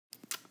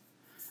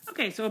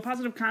Okay, so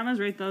appositive commas,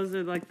 right? Those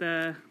are like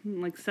the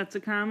sets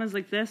of commas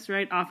like this,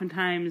 right?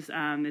 Oftentimes,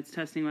 it's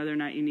testing whether or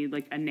not you need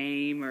like a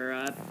name or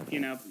a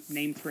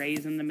name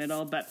phrase in the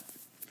middle. But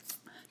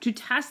to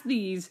test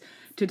these,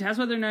 to test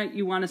whether or not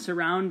you want to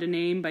surround a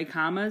name by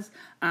commas,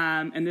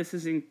 and this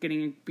is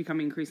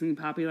becoming increasingly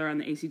popular on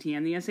the ACT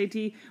and the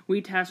SAT,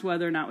 we test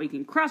whether or not we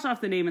can cross off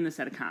the name in the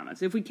set of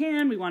commas. If we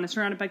can, we want to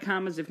surround it by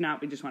commas. If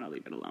not, we just want to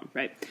leave it alone,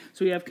 right?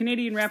 So we have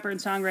Canadian rapper and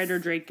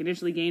songwriter Drake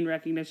initially gained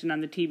recognition on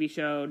the TV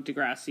show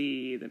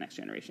Degrassi, The Next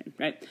Generation,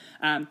 right?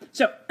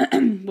 So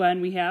when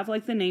we have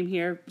like the name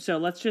here, so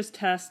let's just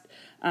test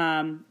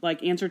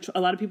answer. A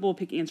lot of people will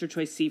pick answer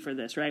choice C for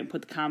this, right? And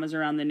put the commas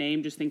around the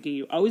name, just thinking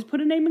you always put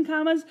a name in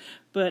commas.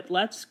 But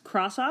let's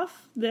cross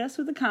off this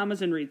with the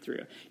commas and read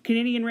through.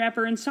 Canadian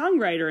rapper and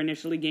songwriter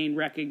initially gained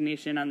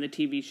recognition on the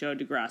TV show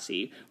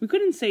Degrassi. We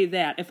couldn't say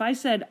that. If I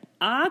said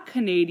a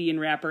Canadian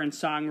rapper and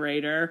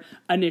songwriter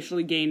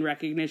initially gained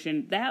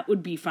recognition, that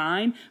would be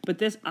fine. But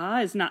this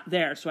is not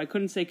there, so I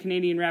couldn't say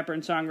Canadian rapper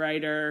and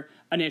songwriter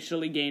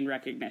initially gained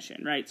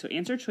recognition, right? So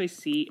answer choice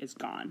C is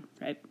gone,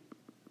 right?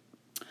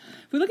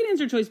 If we look at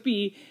answer choice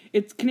B,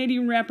 it's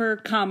Canadian rapper,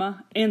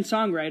 comma, and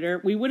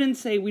songwriter. We wouldn't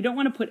say, we don't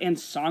want to put and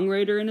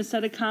songwriter in a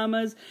set of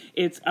commas.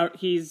 He's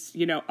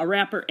a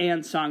rapper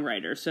and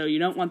songwriter. So you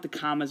don't want the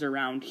commas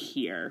around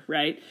here,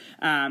 right?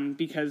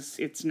 Because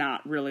it's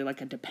not really like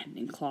a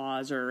dependent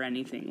clause or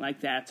anything like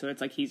that. So it's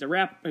like he's a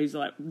rapper, he's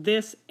like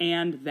this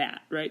and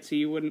that, right? So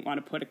you wouldn't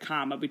want to put a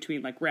comma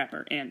between like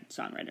rapper and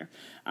songwriter.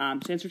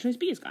 So answer choice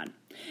B is gone.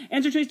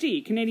 Answer choice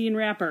D, Canadian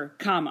rapper,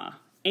 comma,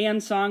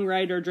 and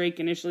songwriter Drake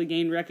initially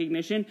gained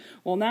recognition.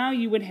 Well, now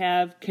you would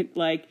have,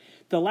 like,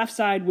 the left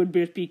side would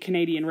be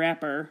Canadian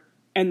rapper,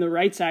 and the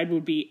right side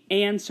would be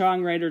and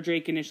songwriter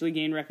Drake initially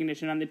gained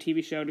recognition on the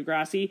TV show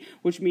Degrassi,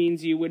 which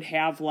means you would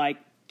have, like,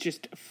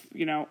 just,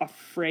 a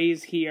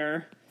phrase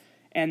here,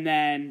 and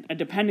then a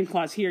dependent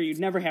clause here. You'd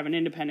never have an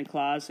independent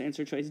clause, so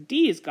answer choice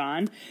D is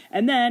gone.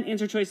 And then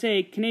answer choice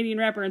A, Canadian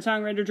rapper and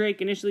songwriter Drake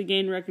initially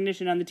gained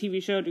recognition on the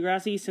TV show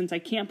Degrassi. Since I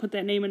can't put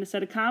that name in a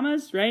set of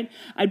commas, right?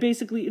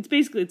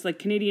 It's like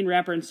Canadian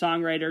rapper and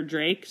songwriter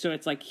Drake, so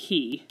it's like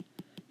he.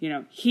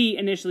 He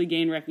initially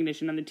gained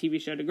recognition on the TV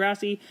show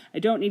Degrassi. I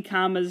don't need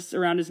commas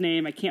around his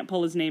name. I can't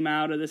pull his name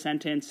out of the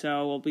sentence,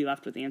 so we'll be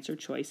left with answer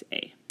choice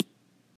A.